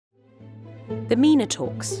The MENA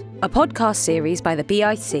Talks, a podcast series by the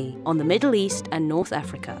BIC on the Middle East and North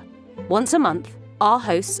Africa. Once a month, our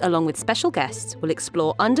hosts, along with special guests, will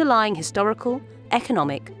explore underlying historical,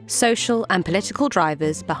 economic, social and political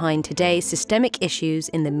drivers behind today's systemic issues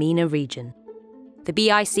in the MENA region. The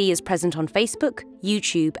BIC is present on Facebook,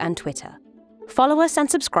 YouTube and Twitter. Follow us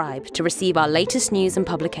and subscribe to receive our latest news and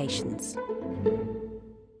publications.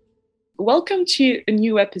 Welcome to a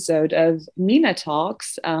new episode of MENA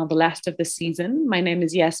Talks, the last of the season. My name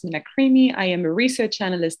is Yasmine Akrimi. I am a research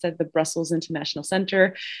analyst at the Brussels International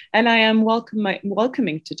Center, and I am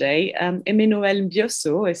welcoming today Aimée-Noël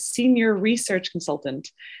Mbiyozo, a senior research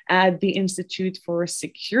consultant at the Institute for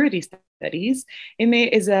Security Studies. Aimée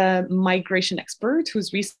is a migration expert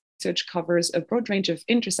whose research covers a broad range of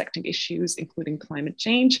intersecting issues, including climate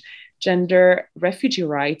change, gender, refugee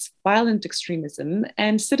rights, violent extremism,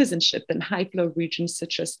 and citizenship in high-flow regions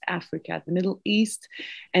such as Africa, the Middle East,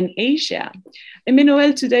 and Asia.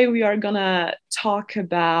 Aimée-Noël, today we are going to talk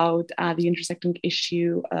about the intersecting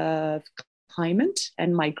issue of climate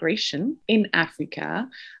and migration in Africa,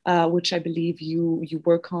 which I believe you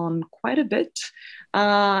work on quite a bit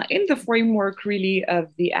in the framework really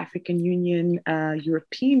of the African Union,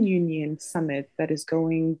 European Union summit that is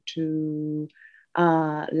going to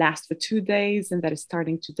last for 2 days and that is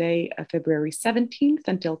starting today, February 17th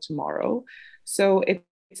until tomorrow. So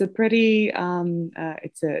it's a pretty,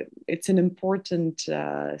 it's an important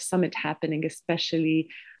summit happening, especially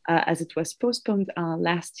as it was postponed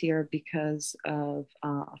last year because of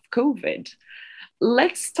COVID.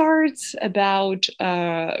 Let's start about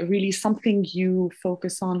really something you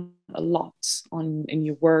focus on a lot in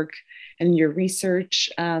your work and your research,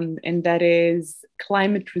 and that is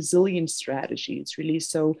climate resilience strategies, really.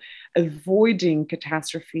 So avoiding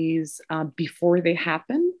catastrophes before they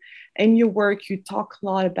happen. In your work, you talk a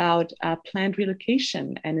lot about planned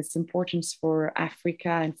relocation and its importance for Africa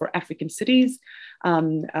and for African cities,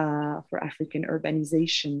 for African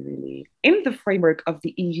urbanization, really. In the framework of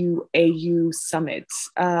the EU-AU summit,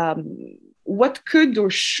 what could or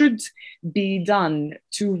should be done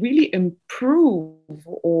to really improve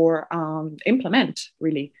or implement,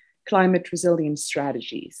 really, climate resilience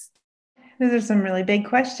strategies? Those are some really big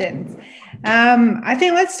questions. I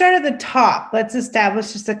think let's start at the top. Let's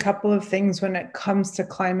establish just a couple of things when it comes to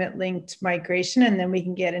climate-linked migration, and then we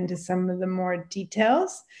can get into some of the more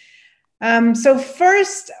details. So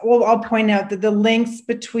first, I'll point out that the links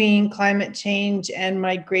between climate change and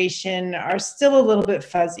migration are still a little bit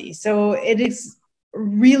fuzzy. So it is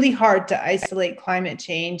really hard to isolate climate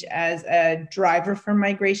change as a driver for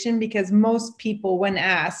migration, because most people, when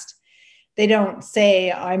asked, they don't say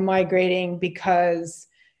I'm migrating because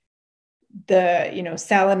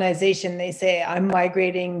salinization. They say I'm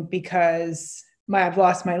migrating because I've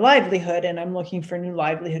lost my livelihood and I'm looking for new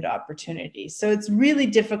livelihood opportunities. So it's really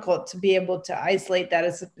difficult to be able to isolate that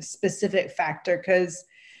as a specific factor, because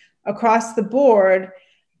across the board,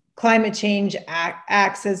 climate change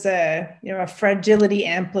acts as a fragility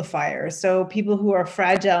amplifier. So people who are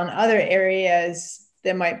fragile in other areas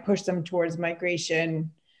that might push them towards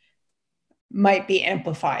migration might be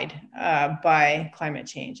amplified by climate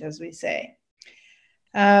change, as we say.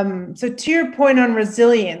 So to your point on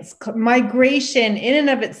resilience, migration in and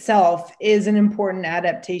of itself is an important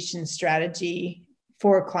adaptation strategy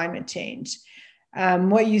for climate change.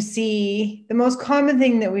 What you see, the most common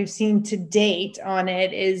thing that we've seen to date on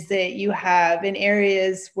it is that you have in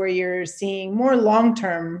areas where you're seeing more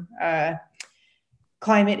long-term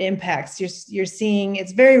climate impacts. You're seeing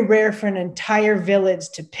it's very rare for an entire village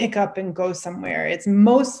to pick up and go somewhere. It's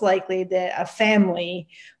most likely that a family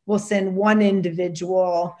will send one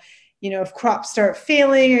individual. If crops start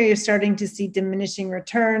failing or you're starting to see diminishing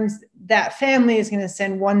returns, that family is going to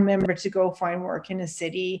send one member to go find work in a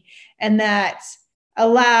city, and that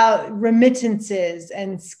allow remittances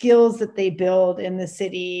and skills that they build in the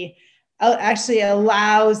city actually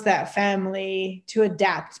allows that family to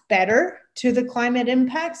adapt better to the climate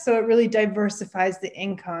impact. So it really diversifies the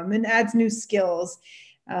income and adds new skills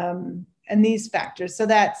and these factors. So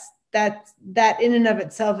that in and of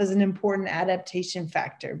itself is an important adaptation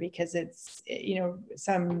factor, because it's,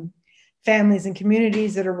 some families and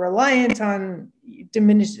communities that are reliant on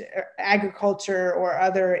diminished agriculture or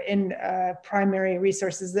other primary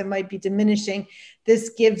resources that might be diminishing.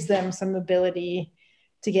 This gives them some ability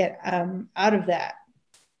to get out of that.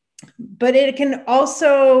 But it can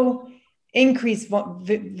also increase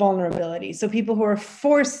vulnerability. So people who are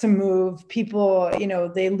forced to move,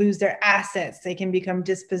 they lose their assets, they can become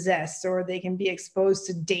dispossessed, or they can be exposed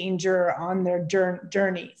to danger on their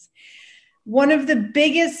journeys. One of the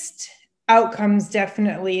biggest outcomes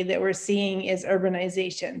definitely that we're seeing is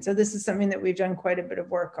urbanization. So this is something that we've done quite a bit of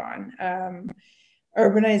work on.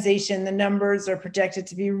 Urbanization, the numbers are projected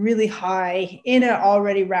to be really high in an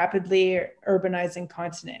already rapidly urbanizing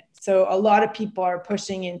continent. So a lot of people are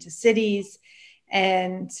pushing into cities,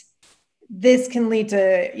 and this can lead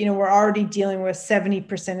to, we're already dealing with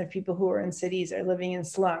 70% of people who are in cities are living in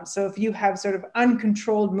slums. So if you have sort of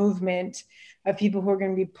uncontrolled movement of people who are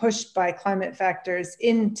going to be pushed by climate factors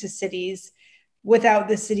into cities without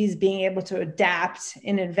the cities being able to adapt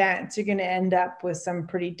in advance, you're going to end up with some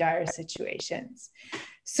pretty dire situations.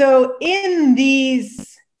 So in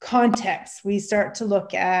these contexts, we start to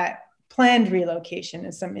look at planned relocation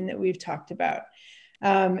as something that we've talked about.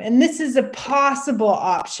 And this is a possible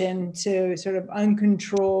option to sort of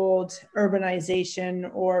uncontrolled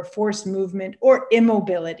urbanization or forced movement, or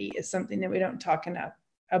immobility is something that we don't talk enough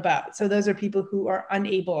about. So those are people who are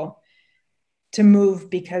unable to move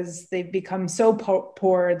because they've become so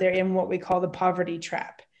poor, they're in what we call the poverty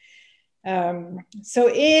trap. So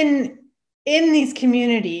in these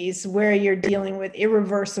communities where you're dealing with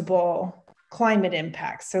irreversible climate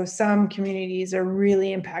impacts, so some communities are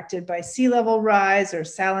really impacted by sea level rise or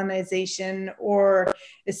salinization or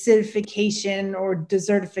acidification or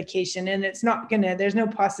desertification, and there's no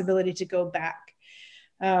possibility to go back.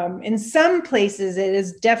 In some places, it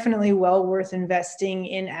is definitely well worth investing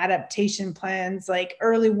in adaptation plans like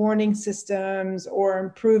early warning systems or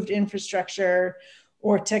improved infrastructure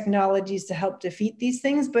or technologies to help defeat these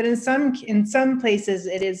things. But in some places,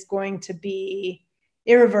 it is going to be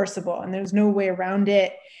irreversible and there's no way around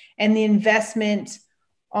it. And the investment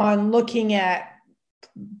on looking at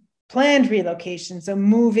planned relocation, so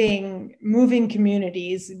moving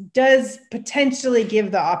communities, does potentially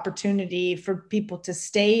give the opportunity for people to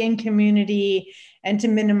stay in community and to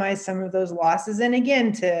minimize some of those losses, and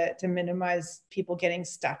again to minimize people getting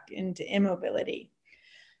stuck into immobility.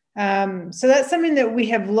 So that's something that we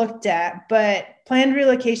have looked at, but planned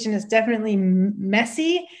relocation is definitely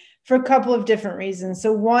messy for a couple of different reasons.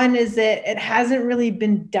 So one is that it hasn't really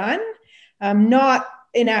been done, not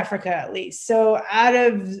in Africa, at least. So out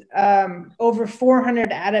of over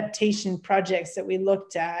 400 adaptation projects that we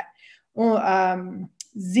looked at,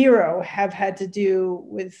 0 have had to do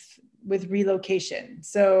with relocation.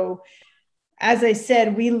 So as I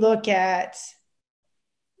said, we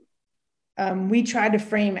try to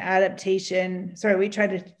frame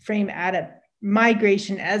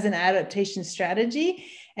migration as an adaptation strategy,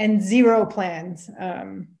 and 0 plans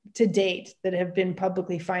to date that have been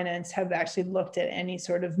publicly financed have actually looked at any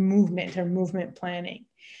sort of movement or movement planning.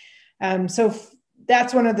 So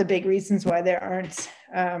that's one of the big reasons why there aren't,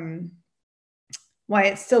 why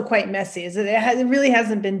it's still quite messy, is that it really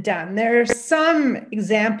hasn't been done. There are some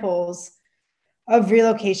examples of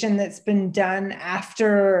relocation that's been done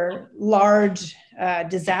after large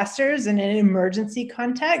disasters in an emergency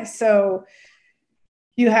context. So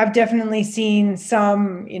you have definitely seen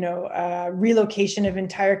some, relocation of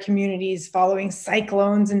entire communities following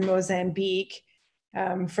cyclones in Mozambique,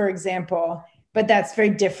 for example, but that's very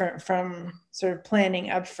different from sort of planning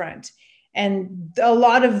upfront. And a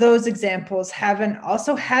lot of those examples haven't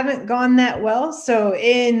gone that well. So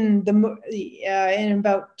in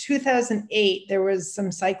about 2008, there was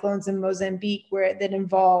some cyclones in Mozambique that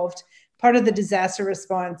involved, part of the disaster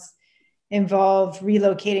response involved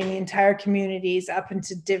relocating the entire communities up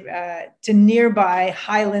into to nearby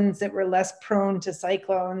highlands that were less prone to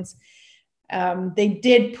cyclones. They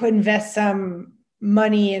did invest some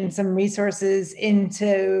money and some resources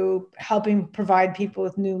into helping provide people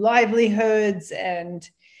with new livelihoods and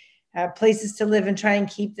places to live and try and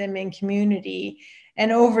keep them in community.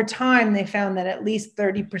 And over time, they found that at least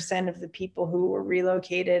 30% of the people who were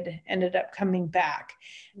relocated ended up coming back.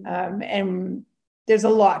 And there's a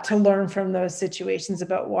lot to learn from those situations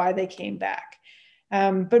about why they came back.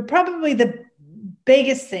 But probably the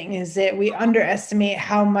biggest thing is that we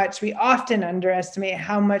often underestimate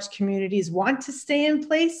how much communities want to stay in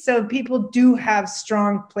place. So people do have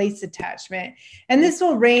strong place attachment, and this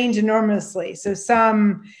will range enormously. So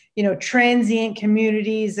some, transient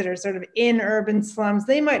communities that are sort of in urban slums,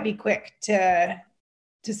 they might be quick to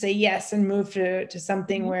say yes and move to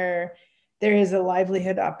something where there is a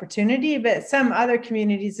livelihood opportunity. But some other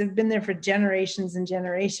communities have been there for generations and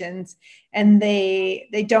generations, and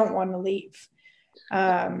they don't want to leave.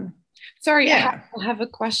 Sorry, yeah. I have a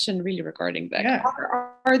question really regarding that. Yeah.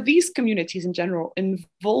 Are these communities in general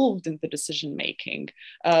involved in the decision making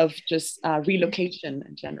of just relocation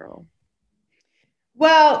in general?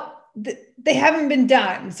 Well, they haven't been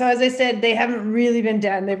done. So as I said, they haven't really been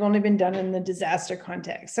done. They've only been done in the disaster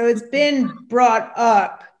context. So it's been brought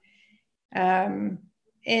up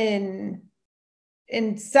in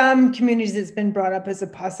some communities, it's been brought up as a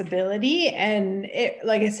possibility, and it,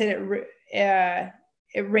 like I said,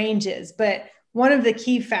 it ranges. But one of the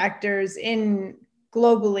key factors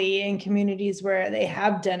globally in communities where they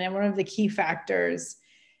have done it, one of the key factors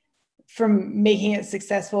from making it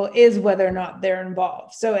successful is whether or not they're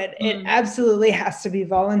involved. So it absolutely has to be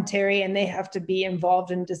voluntary, and they have to be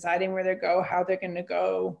involved in deciding where they go, how they're going to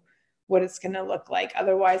go, what it's going to look like.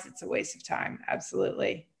 Otherwise, it's a waste of time.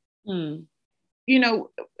 Absolutely. You know,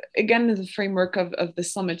 again, in the framework of the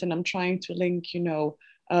summit, and I'm trying to link, you know,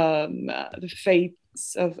 the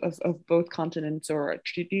fates of both continents, or at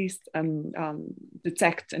least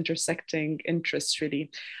detect intersecting interests,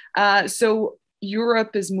 really. So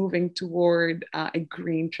Europe is moving toward a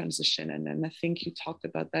green transition, and I think you talked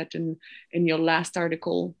about that in your last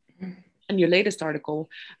article, in your latest article,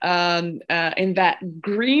 in that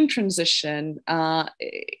green transition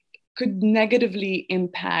could negatively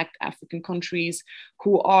impact African countries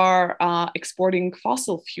who are exporting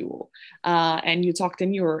fossil fuel. And you talked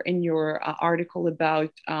in your article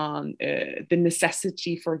about the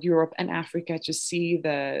necessity for Europe and Africa to see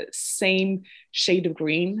the same shade of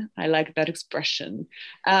green. I like that expression.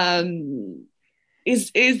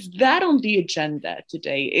 Is that on the agenda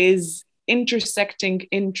today? Is intersecting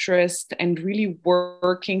interest and really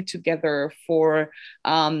working together for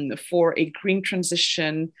a green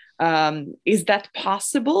transition, is that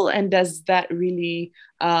possible? And does that really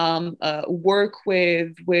work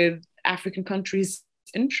with African countries'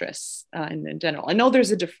 interests in general? I know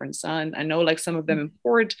there's a difference, and I know like some of them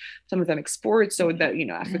import, some of them export, so that, you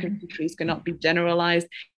know, African countries cannot be generalized.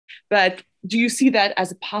 But do you see that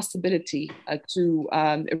as a possibility to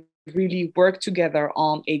really work together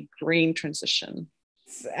on a green transition?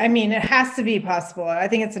 I mean, it has to be possible. I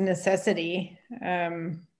think it's a necessity.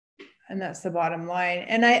 And that's the bottom line.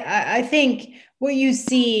 And I think what you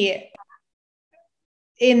see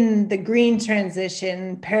in the green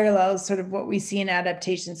transition parallels sort of what we see in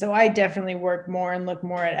adaptation. So I definitely work more and look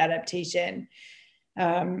more at adaptation.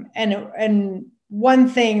 And one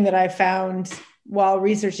thing that I found while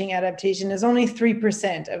researching adaptation is only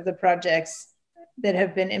 3% of the projects that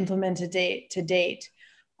have been implemented to date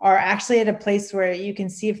are actually at a place where you can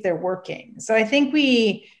see if they're working. So I think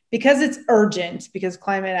because it's urgent, because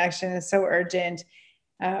climate action is so urgent,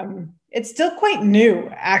 it's still quite new,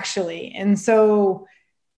 actually. And so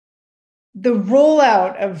the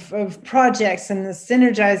rollout of projects and the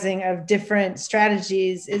synergizing of different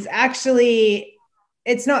strategies is actually,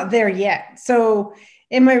 it's not there yet. So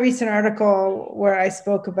in my recent article where I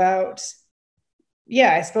spoke about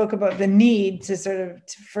the need to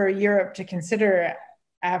for Europe to consider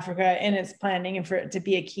Africa in its planning and for it to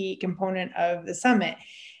be a key component of the summit.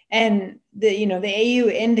 And the AU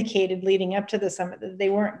indicated leading up to the summit that they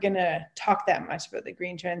weren't going to talk that much about the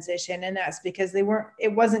green transition. And that's because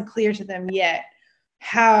it wasn't clear to them yet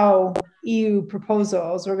how EU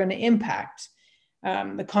proposals were going to impact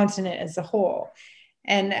the continent as a whole.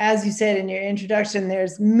 And as you said in your introduction,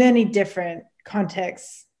 there's many different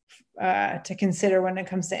contexts to consider when it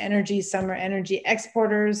comes to energy. Some are energy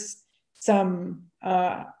exporters, some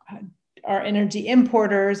are energy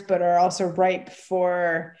importers, but are also ripe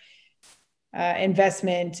for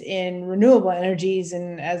investment in renewable energies.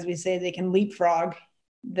 And as we say, they can leapfrog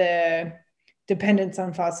the dependence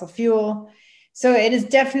on fossil fuel. So it is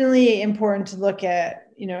definitely important to look at,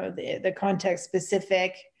 the context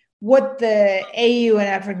specific. What the AU and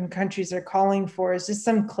African countries are calling for is just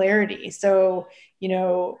some clarity. So,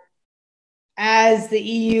 as the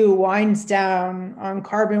EU winds down on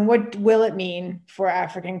carbon, what will it mean for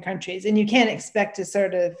African countries? And you can't expect to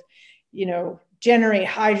sort of, generate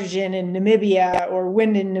hydrogen in Namibia or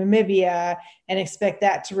wind in Namibia and expect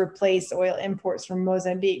that to replace oil imports from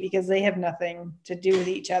Mozambique, because they have nothing to do with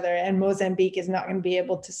each other. And Mozambique is not going to be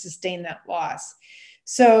able to sustain that loss.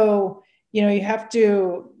 So, you have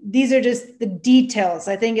to, these are just the details.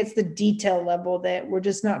 I think it's the detail level that we're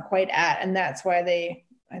just not quite at. And that's why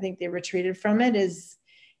I think they retreated from it, is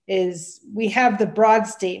we have the broad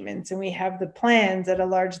statements and we have the plans at a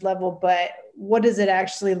large level, but what does it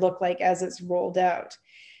actually look like as it's rolled out?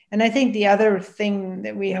 And I think the other thing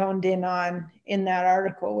that we honed in on in that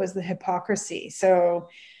article was the hypocrisy. So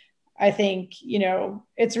I think,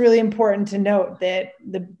 it's really important to note that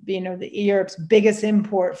the Europe's biggest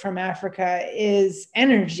import from Africa is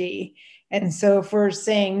energy. And so if we're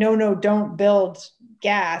saying, no, don't build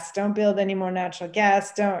gas, don't build any more natural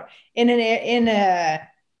gas, don't, in a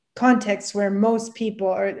context where most people,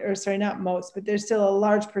 or sorry, not most, but there's still a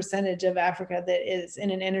large percentage of Africa that is in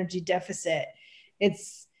an energy deficit.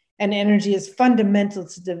 And energy is fundamental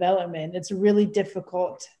to development. It's really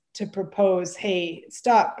difficult to propose, hey,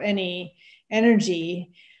 stop any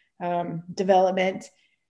energy development,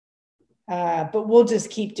 but we'll just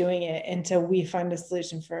keep doing it until we find a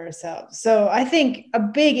solution for ourselves. So I think a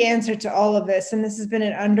big answer to all of this, and this has been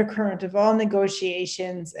an undercurrent of all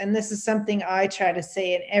negotiations, and this is something I try to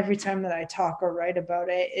say, and every time that I talk or write about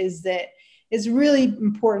it, is that it's really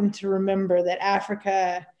important to remember that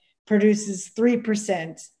Africa produces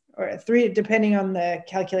 3%, or 3, depending on the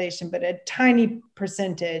calculation, but a tiny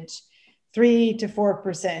percentage, 3 to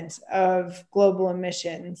 4% of global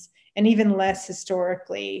emissions, and even less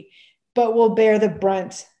historically, but will bear the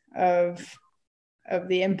brunt of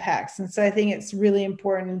the impacts. And so I think it's really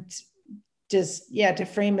important just, to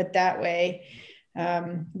frame it that way,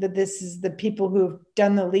 that this is the people who've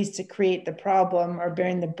done the least to create the problem are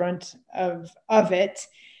bearing the brunt of it.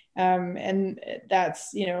 And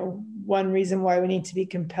that's, one reason why we need to be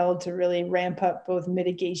compelled to really ramp up both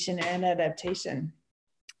mitigation and adaptation.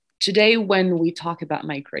 Today, when we talk about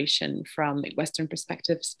migration from a Western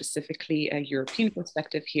perspective, specifically a European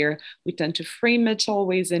perspective here, we tend to frame it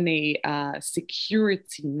always in a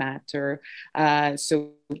security matter.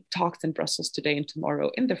 So talks in Brussels today and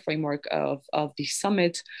tomorrow in the framework of the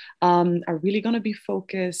summit are really going to be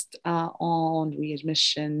focused on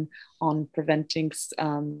readmission, on preventing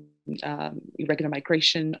irregular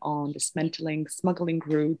migration, on dismantling smuggling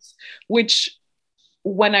routes, which,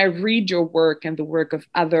 when I read your work and the work of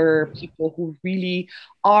other people who really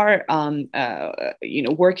are,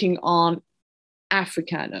 working on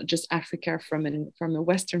Africa, not just Africa from a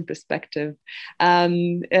Western perspective,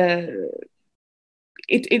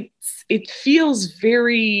 it feels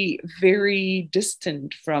very, very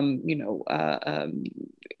distant from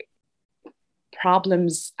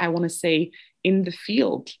problems, I want to say, in the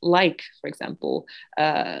field, like, for example,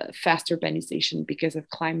 faster urbanization because of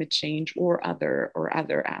climate change or other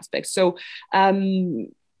aspects. So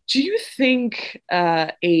do you think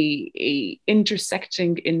a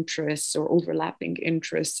intersecting interests or overlapping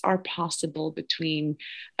interests are possible between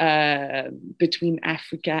Africa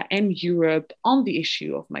and Europe on the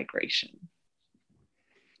issue of migration?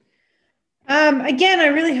 Again, I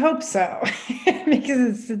really hope so,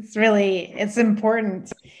 because it's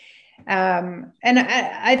important. And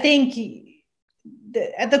I think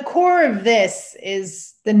at the core of this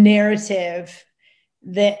is the narrative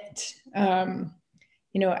that,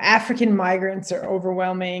 African migrants are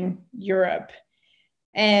overwhelming Europe.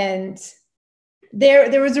 And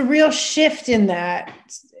there was a real shift in that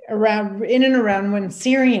in and around when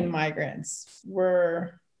Syrian migrants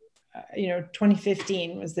were,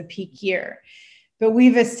 2015 was the peak year. But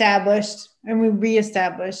we've established, and we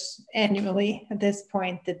reestablished annually at this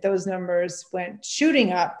point, that those numbers went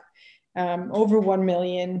shooting up over 1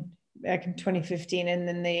 million back in 2015, and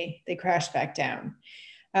then they crashed back down.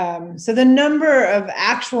 So the number of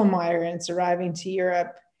actual migrants arriving to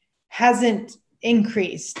Europe hasn't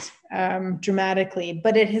increased dramatically,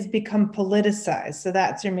 but it has become politicized. So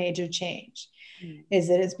that's your major change, is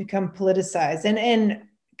that it's become politicized. And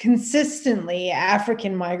consistently,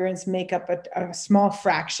 African migrants make up a small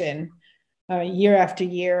fraction year after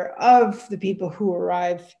year of the people who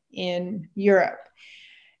arrive in Europe.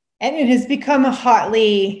 And it has become a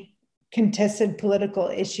hotly contested political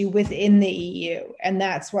issue within the EU. And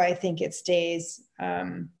that's why I think it stays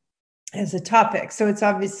as a topic. So it's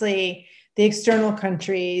obviously the external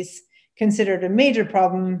countries considered a major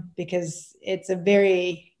problem, because it's a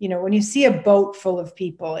very, when you see a boat full of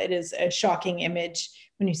people, it is a shocking image.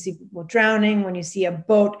 When you see people drowning, when you see a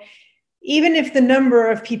boat, even if the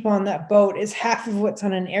number of people on that boat is half of what's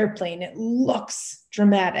on an airplane, it looks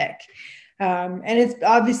dramatic. And it's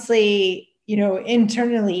obviously,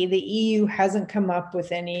 internally, the EU hasn't come up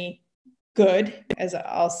with any good, as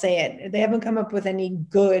I'll say it, they haven't come up with any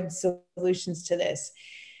good solutions to this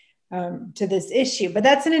issue. But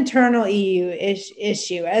that's an internal EU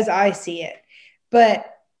issue, as I see it. But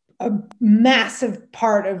a massive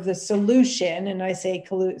part of the solution, and I say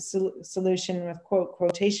solution with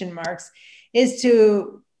quotation marks, is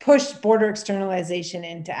to push border externalization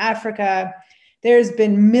into Africa. There's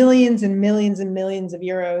been millions and millions and millions of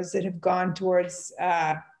euros that have gone towards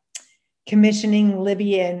commissioning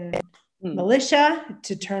Libyan militia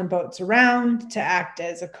to turn boats around, to act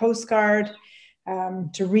as a coast guard,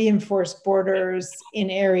 to reinforce borders in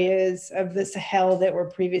areas of the Sahel that were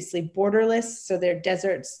previously borderless. So they're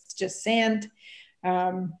deserts, just sand.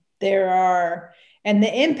 And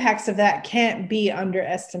the impacts of that can't be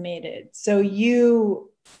underestimated. So you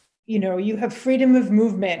have freedom of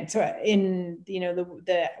movement in,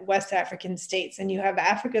 the West African states, and you have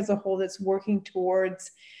Africa as a whole that's working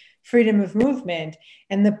towards freedom of movement,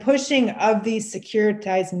 and the pushing of these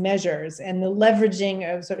securitized measures and the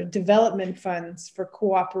leveraging of sort of development funds for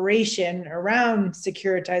cooperation around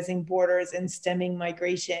securitizing borders and stemming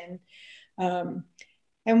migration. And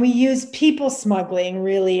we use people smuggling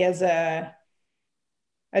really as a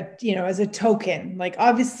token. Like,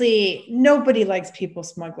 obviously nobody likes people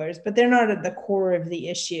smugglers, but they're not at the core of the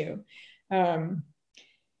issue.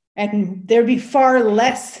 And there'd be far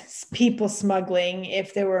less people smuggling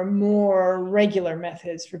if there were more regular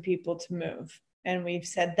methods for people to move. And we've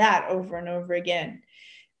said that over and over again.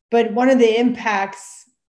 But one of the impacts,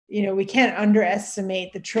 we can't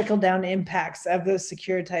underestimate the trickle-down impacts of those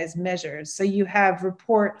securitized measures. So you have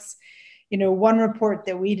reports, one report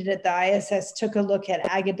that we did at the ISS took a look at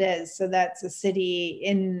Agadez. So that's a city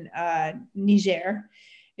in Niger.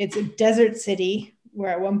 It's a desert city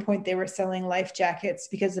where at one point they were selling life jackets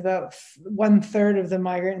because about 1/3 of the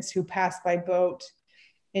migrants who passed by boat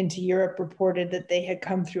into Europe reported that they had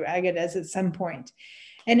come through Agadez at some point.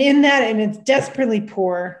 And it's desperately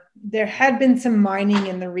poor. There had been some mining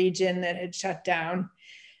in the region that had shut down.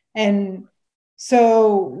 And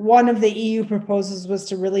so one of the EU proposals was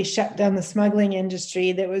to really shut down the smuggling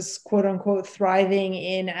industry that was, quote unquote, thriving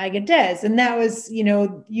in Agadez. And that was,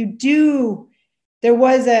 there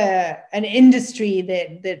was an industry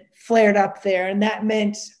that flared up there, and that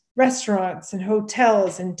meant restaurants and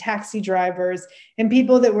hotels and taxi drivers and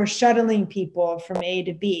people that were shuttling people from A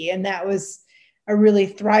to B. And that was a really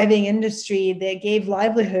thriving industry that gave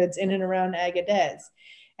livelihoods in and around Agadez.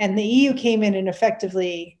 And the EU came in and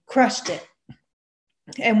effectively crushed it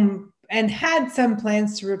and had some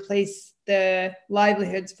plans to replace the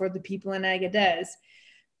livelihoods for the people in Agadez.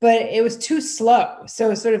 But it was too slow.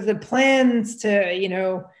 So sort of the plans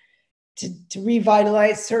to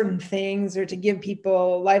revitalize certain things or to give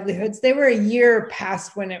people livelihoods, they were a year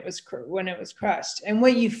past when it was crushed. And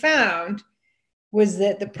what you found was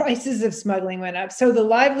that the prices of smuggling went up. So the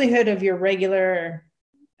livelihood of your regular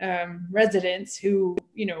residents who,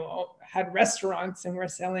 had restaurants and were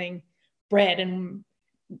selling bread and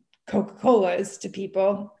Coca-Colas to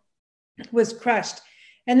people was crushed.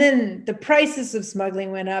 And then the prices of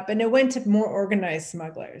smuggling went up, and it went to more organized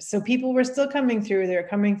smugglers. So people were still coming through. They were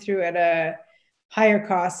coming through at a higher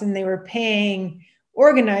cost, and they were paying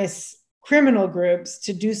organized criminal groups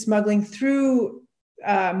to do smuggling through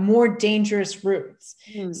more dangerous routes.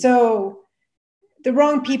 So the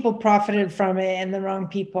wrong people profited from it, and the wrong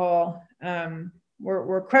people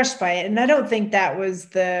were crushed by it. And I don't think that was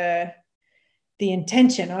the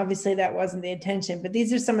intention. Obviously that wasn't the intention, but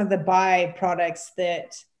these are some of the byproducts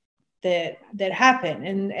that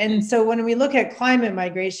happen. And so when we look at climate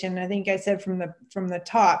migration, I think I said from the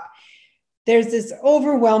top, there's this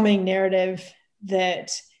overwhelming narrative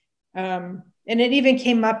that, and it even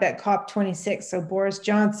came up at COP26. So Boris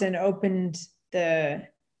Johnson opened the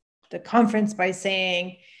conference by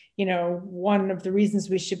saying, one of the reasons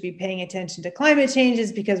we should be paying attention to climate change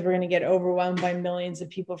is because we're going to get overwhelmed by millions of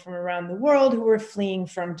people from around the world who are fleeing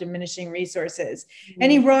from diminishing resources.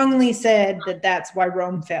 And he wrongly said that that's why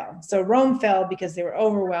Rome fell. So Rome fell because they were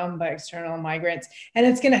overwhelmed by external migrants, and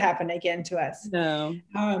it's going to happen again to us. No.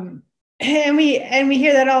 And we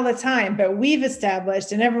hear that all the time, but we've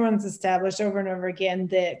established, and everyone's established over and over again,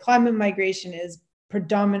 that climate migration is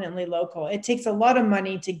predominantly local. It takes a lot of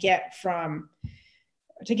money to get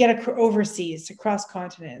overseas, to cross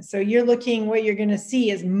continents. So what you're going to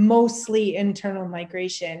see is mostly internal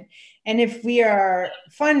migration. And if we are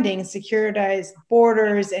funding securitized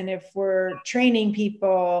borders, and if we're training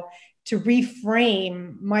people to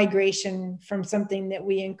reframe migration from something that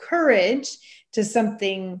we encourage to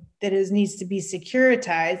something that needs to be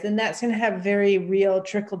securitized, then that's going to have very real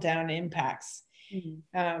trickle-down impacts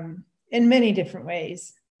in many different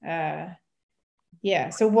ways. One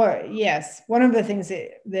of the things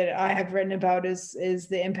that I have written about is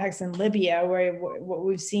the impacts in Libya, where what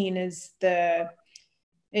we've seen is the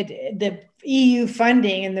EU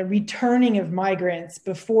funding and the returning of migrants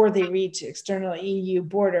before they reach external EU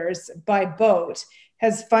borders by boat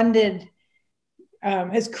has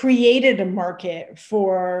created a market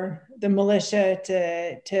for the militia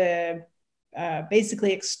to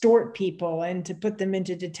basically extort people and to put them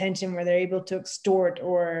into detention where they're able to extort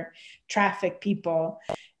or traffic people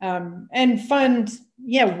and fund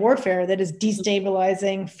warfare that is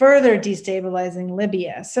further destabilizing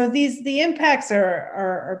Libya. So the impacts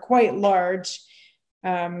are quite large.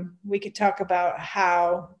 We could talk about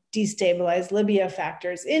how destabilized Libya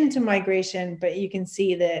factors into migration, but you can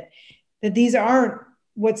see that these aren't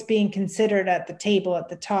what's being considered at the table at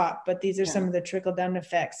the top, but these are some of the trickle-down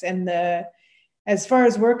effects. And as far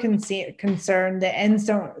as we're concerned,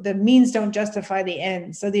 the means don't justify the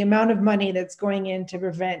ends. So the amount of money that's going in to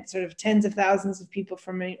prevent sort of tens of thousands of people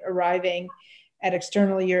from arriving at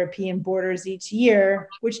external European borders each year,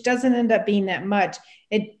 which doesn't end up being that much,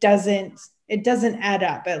 it doesn't add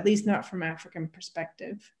up, at least not from African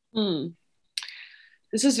perspective.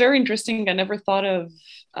 This is very interesting. I never thought of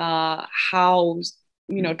how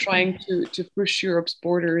trying to push Europe's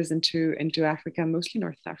borders into Africa, mostly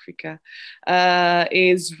North Africa,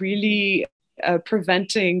 is really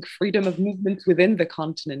preventing freedom of movement within the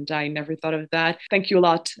continent. I never thought of that. Thank you a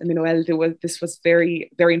lot, Aimée-Noël. This was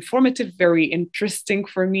very, very informative, very interesting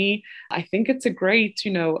for me. I think it's a great,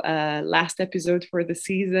 last episode for the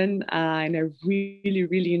season. And I really,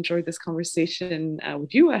 really enjoyed this conversation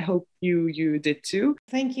with you. I hope you did too.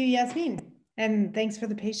 Thank you, Yasmine. And thanks for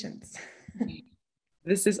the patience.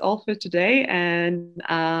 This is all for today, and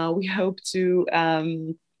we hope to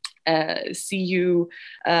see you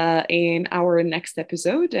in our next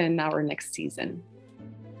episode and our next season.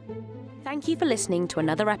 Thank you for listening to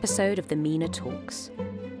another episode of the MENA Talks.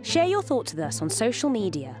 Share your thoughts with us on social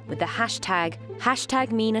media with the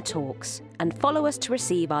hashtag MENA Talks, and follow us to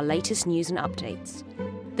receive our latest news and updates.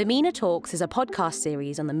 The MENA Talks is a podcast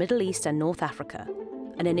series on the Middle East and North Africa,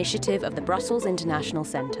 an initiative of the Brussels International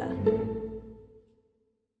Centre.